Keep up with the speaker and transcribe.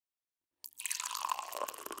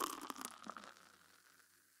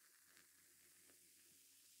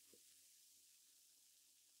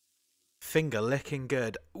Finger licking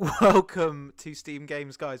good. Welcome to Steam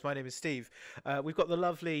Games, guys. My name is Steve. We've got the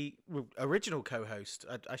lovely original co-host.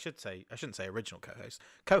 I shouldn't say original co-host.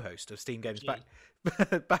 Co-host of Steam Games back,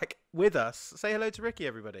 back with us. Say hello to Ricky,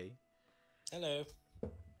 everybody. Hello.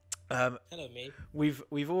 Hello, me.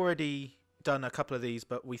 We've already done a couple of these,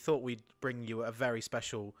 but we thought we'd bring you a very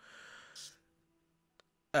special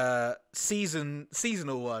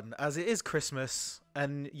seasonal one, as it is Christmas,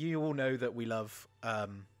 and you all know that we love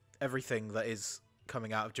everything that is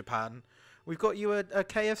coming out of Japan. We've got you a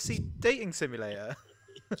KFC dating simulator.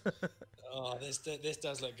 Oh, this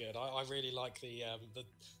does look good. I really like the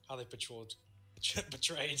how they portrayed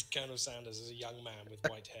Colonel Sanders as a young man with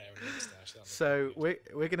white hair and mustache. So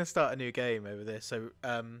we're gonna start a new game over this. So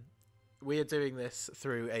we are doing this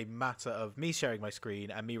through a matter of me sharing my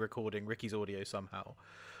screen and me recording Ricky's audio somehow.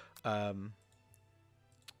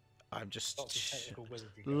 I'm just lots of technical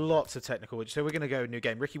wizardry. Lots of technical. So we're gonna go new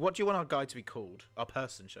game. Ricky, what do you want our guy to be called? Our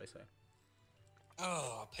person, should I say?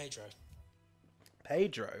 Oh, Pedro.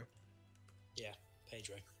 Pedro. Yeah,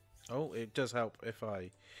 Pedro. Oh, it does help if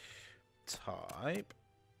I type.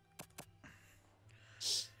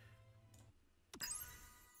 Is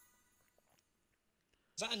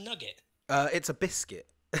that a nugget? It's a biscuit.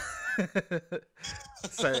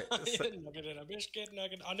 so nugget and a biscuit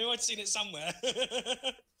nugget. I knew I'd seen it somewhere.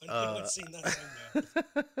 I knew I'd seen that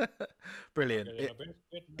somewhere. Brilliant.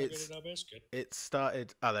 Biscuit. It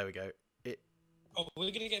started. Oh, there we go. Oh,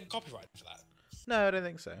 we're gonna get copyright for that. No, I don't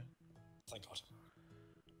think so. Thank God.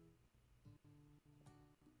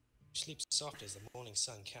 Sleep soft as the morning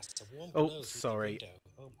sun casts a warm glow through sorry. the window.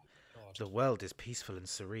 Oh my God. The world is peaceful and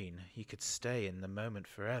serene. You could stay in the moment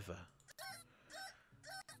forever.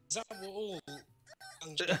 Is that what all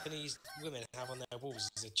young Japanese women have on their walls?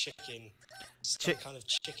 Is a chicken, some kind of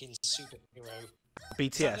chicken superhero?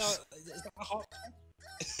 BTS. Is that a hot?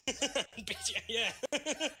 BTS, yeah.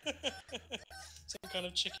 Some kind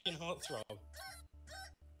of chicken heartthrob.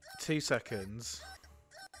 2 seconds.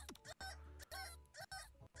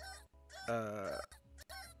 Your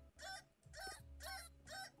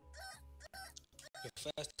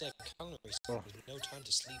first day of culinary school with no time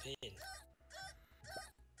to sleep in.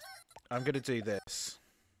 I'm going to do this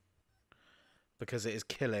because it is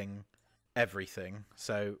killing everything.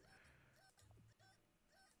 So,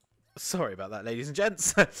 sorry about that, ladies and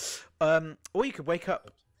gents. Or you could wake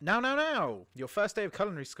up now. Your first day of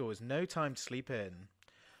culinary school is no time to sleep in.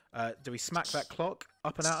 Do we smack that clock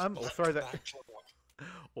up and at 'em, or throw that,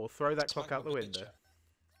 clock out the window?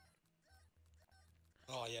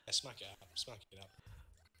 Oh yeah, smack it up. I'm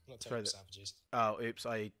not terrible savages. Oh, oops!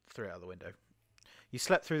 I threw it out the window. You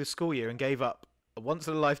slept through the school year and gave up a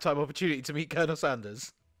once-in-a-lifetime opportunity to meet Colonel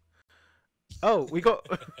Sanders. Oh, we got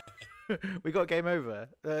game over.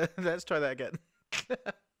 Let's try that again.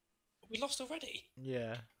 We lost already?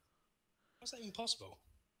 Yeah. How's that even possible?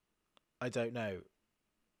 I don't know.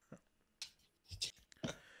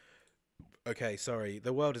 Okay, sorry.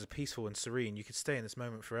 The world is peaceful and serene. You could stay in this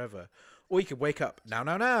moment forever. Or you could wake up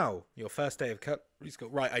now. Your first day of school.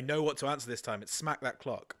 Right, I know what to answer this time. It's smack that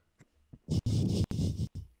clock.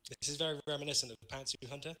 This is very reminiscent of Pantsuit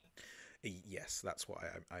Hunter. Yes, that's why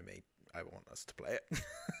I want us to play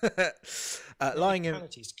it.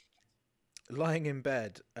 Lying in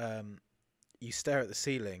bed, you stare at the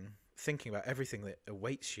ceiling, thinking about everything that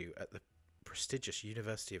awaits you at the prestigious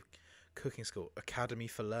University of Cooking School Academy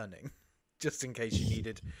for Learning, just in case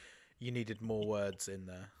you needed more words in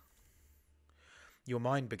there. Your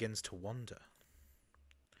mind begins to wander.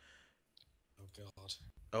 Oh God.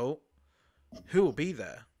 Oh, who will be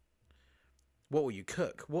there? What will you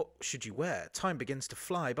cook? What should you wear? Time begins to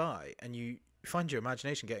fly by, and you find your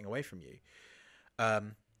imagination getting away from you.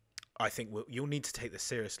 I think you'll need to take this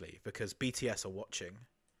seriously because BTS are watching.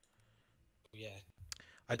 Yeah.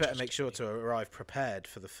 I better make sure to arrive prepared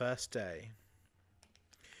for the first day.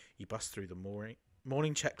 You bust through the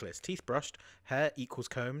morning checklist. Teeth brushed, hair equals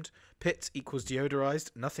combed, pits equals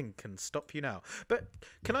deodorized. Nothing can stop you now. But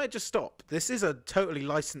can I just stop? This is a totally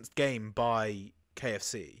licensed game by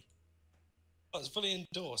KFC. Oh, it's fully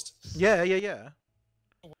endorsed. Yeah.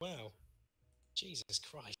 Oh, wow. Jesus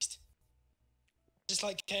Christ. Is this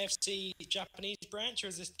like KFC Japanese branch, or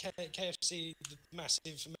is this KFC the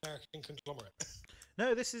massive American conglomerate?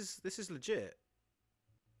 No, this is legit.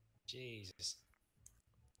 Jesus.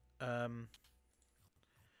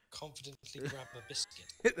 Confidently grab a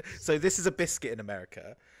biscuit. So this is a biscuit in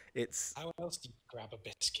America. It's how else do you grab a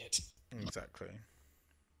biscuit? Exactly.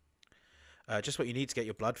 Just what you need to get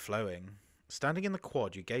your blood flowing. Standing in the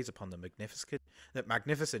quad, you gaze upon the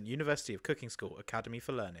magnificent University of Cooking School Academy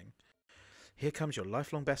for Learning. Here comes your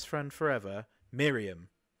lifelong best friend forever, Miriam.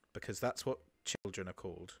 because that's what children are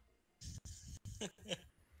called.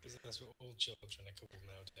 Because that's what all children are called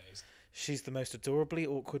nowadays. She's the most adorably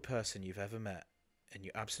awkward person you've ever met, and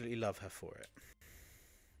you absolutely love her for it.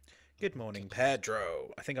 Good morning,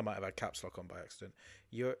 Pedro. I think I might have had caps lock on by accident.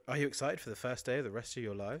 Are you excited for the first day of the rest of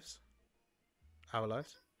your lives? Our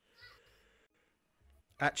lives?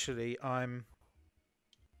 Actually,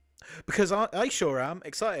 because I sure am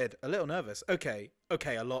excited, a little nervous. Okay,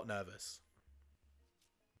 a lot nervous.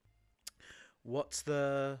 What's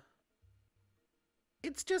the...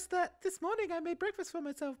 It's just that this morning I made breakfast for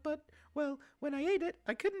myself, but, well, when I ate it,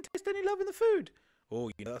 I couldn't taste any love in the food. Oh,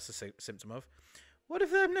 you know that's a symptom of... What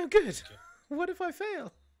if I'm no good? What if I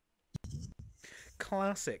fail?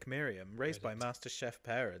 Classic Miriam, raised by Master Chef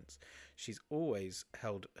parents. She's always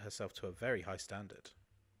held herself to a very high standard.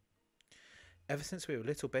 Ever since we were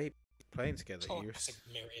little babies playing together,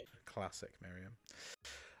 Classic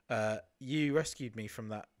Miriam. You rescued me from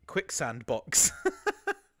that quicksand box.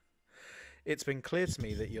 It's been clear to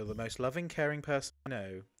me that you're the most loving, caring person I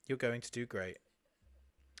know. You're going to do great.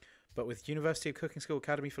 But with University of Cooking School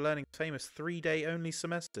Academy for Learning's famous 3-day only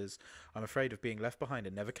semesters, I'm afraid of being left behind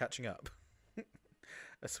and never catching up.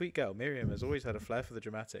 A sweet girl, Miriam has always had a flair for the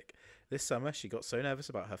dramatic. This summer, she got so nervous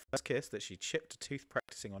about her first kiss that she chipped a tooth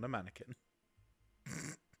practicing on a mannequin.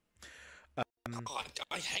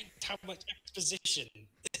 I hate how much exposition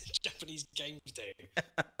Japanese games do.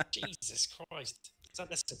 Jesus Christ. Is that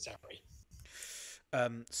necessary?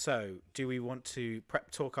 So, do we want to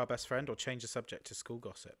prep talk our best friend or change the subject to school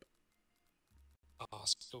gossip?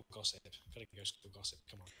 School gossip. Gotta go school gossip.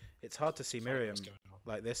 Come on. It's hard to see Miriam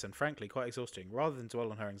like this, and frankly, quite exhausting. Rather than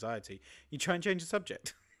dwell on her anxiety, you try and change the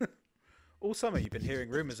subject. All summer, you've been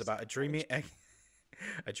hearing rumours about a dreamy,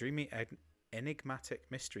 enigmatic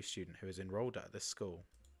mystery student who is enrolled at this school.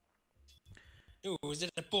 Ooh, is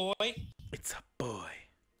it a boy? It's a boy.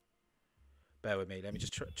 Bear with me. Let me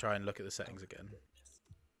just try and look at the settings again.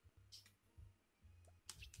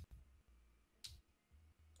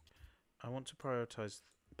 I want to prioritise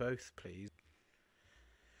both, please.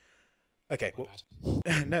 Okay. Well,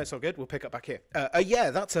 no, it's all good. We'll pick up back here.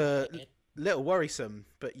 Yeah, that's a little worrisome,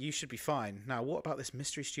 but you should be fine. Now, what about this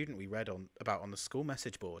mystery student we read about on the school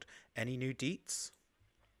message board? Any new deets?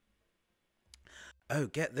 Oh,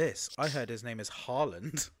 get this. I heard his name is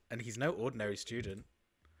Harland, and he's no ordinary student.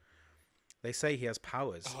 They say he has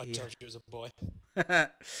powers. Oh, I told you it was a boy.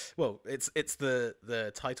 Well, it's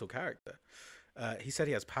the title character. He said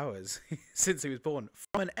he has powers since he was born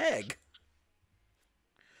from an egg.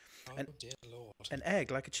 Oh, dear Lord. An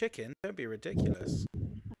egg, like a chicken? Don't be ridiculous.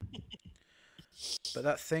 But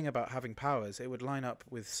that thing about having powers, it would line up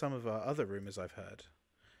with some of our other rumours I've heard.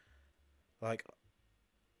 Like,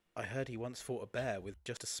 I heard he once fought a bear with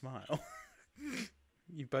just a smile.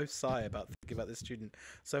 You both sigh about thinking about this student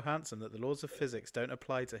so handsome that the laws of physics don't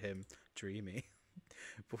apply to him. Dreamy.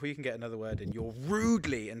 Before you can get another word in, you're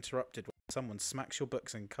rudely interrupted when someone smacks your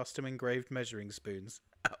books and custom engraved measuring spoons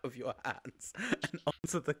out of your hands and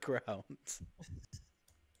onto the ground.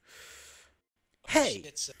 Hey!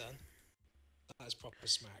 Shit, son. That is proper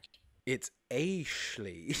smack. It's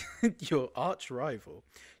Ashley, your arch rival.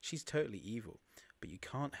 She's totally evil, but you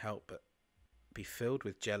can't help but be filled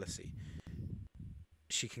with jealousy.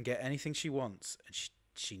 She can get anything she wants, and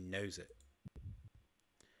she knows it.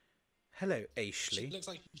 Hello, Ashley. She looks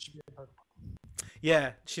like she should be a Pokemon.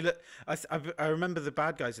 Yeah, she look. I remember the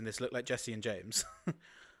bad guys in this look like Jesse and James.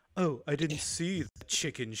 Oh, I didn't see the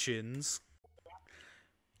chicken shins.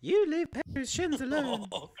 You leave Pedro's shins alone.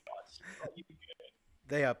 Oh, God.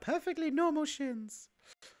 They are perfectly normal shins.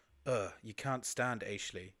 You can't stand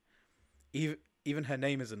Ashley. Even her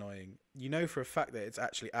name is annoying. You know for a fact that it's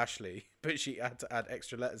actually Ashley, but she had to add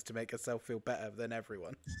extra letters to make herself feel better than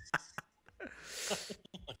everyone. Oh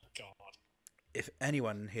my God. If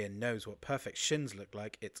anyone here knows what perfect shins look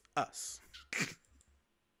like, it's us.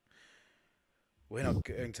 We're not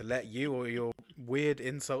going to let you or your weird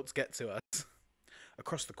insults get to us.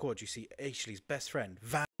 Across the court, you see Ashley's best friend,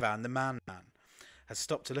 Van the Man, has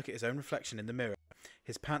stopped to look at his own reflection in the mirror.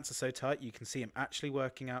 His pants are so tight you can see him actually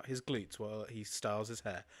working out his glutes while he styles his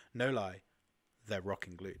hair. No lie, they're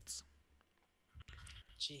rocking glutes.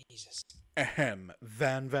 Jesus. Ahem,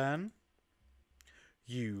 Van.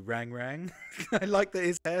 You rang. I like that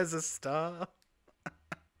his hair's a star.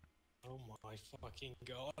 Oh my fucking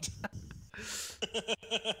God.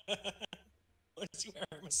 Why does he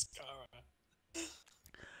wear mascara?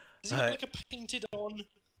 Does he look like a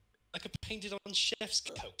painted on chef's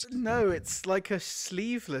coat? No, it's like a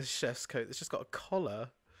sleeveless chef's coat that's just got a collar.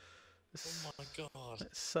 Oh my God.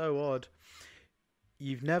 It's so odd.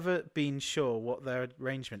 You've never been sure what their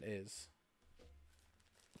arrangement is.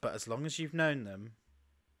 but as long as you've known them,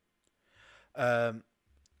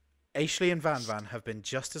 Ashley and Van Van have been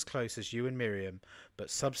just as close as you and Miriam, but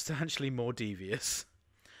substantially more devious.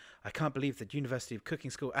 I can't believe that University of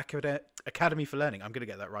Cooking School Academy for Learning, I'm going to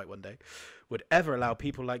get that right one day, would ever allow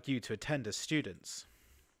people like you to attend as students.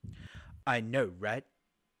 I know, right?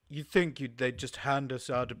 You'd think they'd just hand us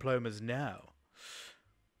our diplomas now.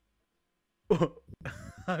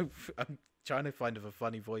 I'm trying to find a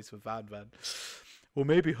funny voice for Van Van. Or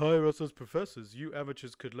maybe hire us as professors. You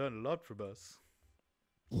amateurs could learn a lot from us.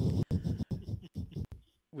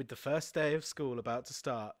 With the first day of school about to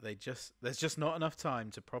start, there's just not enough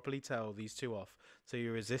time to properly tell these two off, so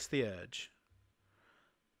you resist the urge.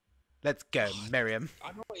 Let's go, Miriam.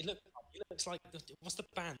 I know what he looks like. He looks like what's the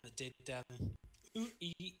band that did ooh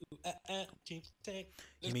ee ooh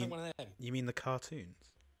looks like one of them. You mean the cartoons?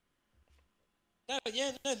 No,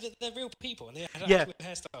 yeah, no, they're real people, and they had Yeah.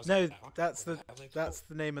 hairstyles. No, like that. that's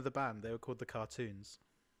the name of the band. They were called the Cartoons.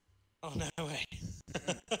 Oh no way.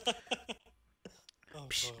 Oh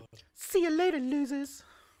god. See you later, losers.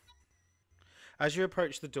 As you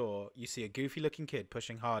approach the door, you see a goofy-looking kid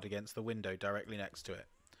pushing hard against the window directly next to it.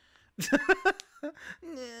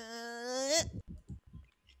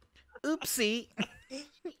 Oopsie.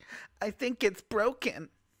 I think it's broken.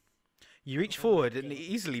 You reach forward and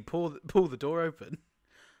easily pull the door open.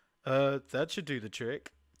 That should do the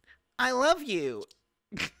trick. I love you.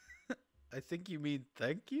 I think you mean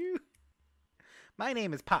thank you? My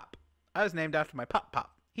name is Pop. I was named after my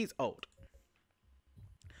Pop. He's old.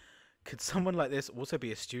 Could someone like this also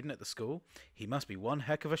be a student at the school? He must be one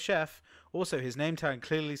heck of a chef. Also, his name tag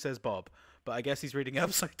clearly says Bob, but I guess he's reading it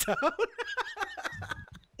upside down.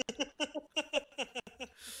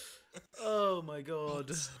 Oh my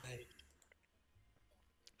god.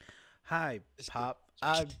 Hi, Pop.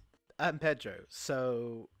 I'm Pedro.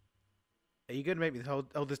 So, are you going to make me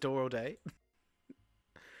hold this door all day?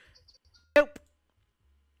 Nope.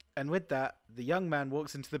 And with that, the young man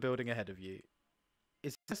walks into the building ahead of you.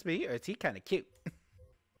 Is it just me, or is he kind of cute?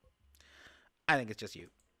 I think it's just you.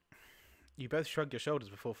 You both shrug your shoulders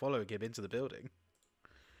before following him into the building.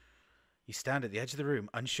 You stand at the edge of the room,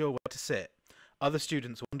 unsure where to sit. Other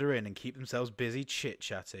students wander in and keep themselves busy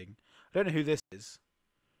chit-chatting. I don't know who this is.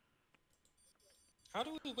 How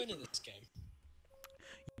do we win in this game?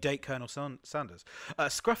 You date Colonel Sanders. A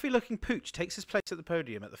scruffy-looking pooch takes his place at the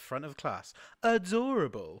podium at the front of the class.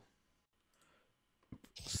 Adorable.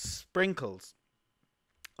 Sprinkles.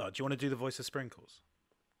 Oh, do you want to do the voice of Sprinkles?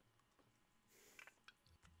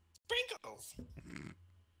 Sprinkles!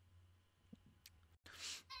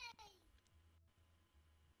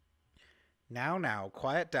 Now,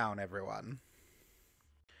 quiet down, everyone.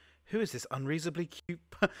 Who is this unreasonably cute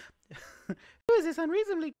Who is this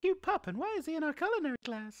unreasonably cute pup, and why is he in our culinary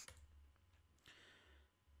class?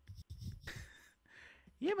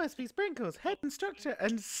 You must be Sprinkles, head instructor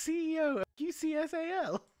and CEO of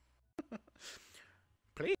UCSAL.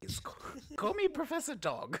 Please, call me Professor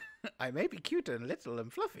Dog. I may be cute and little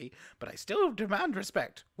and fluffy, but I still demand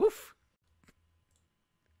respect. Woof.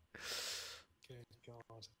 Good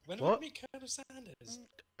God. When What? did we meet Colonel Sanders?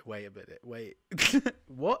 Wait a minute, wait.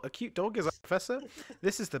 What? A cute dog is a professor?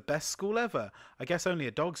 This is the best school ever. I guess only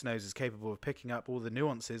a dog's nose is capable of picking up all the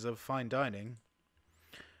nuances of fine dining.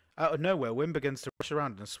 Out of nowhere, wind begins to rush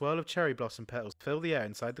around and a swirl of cherry blossom petals fill the air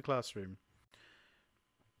inside the classroom.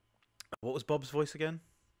 What was Bob's voice again?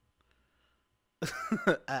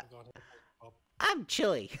 I'm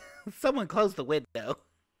chilly. Someone close the window.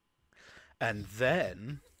 And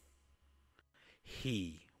then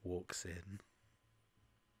he walks in.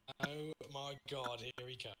 Oh my God, here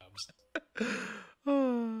he comes.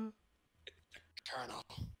 Colonel.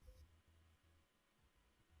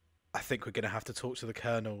 I think we're going to have to talk to the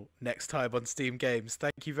Colonel next time on Steam Games.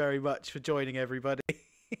 Thank you very much for joining, everybody.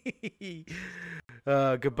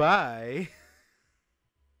 Goodbye.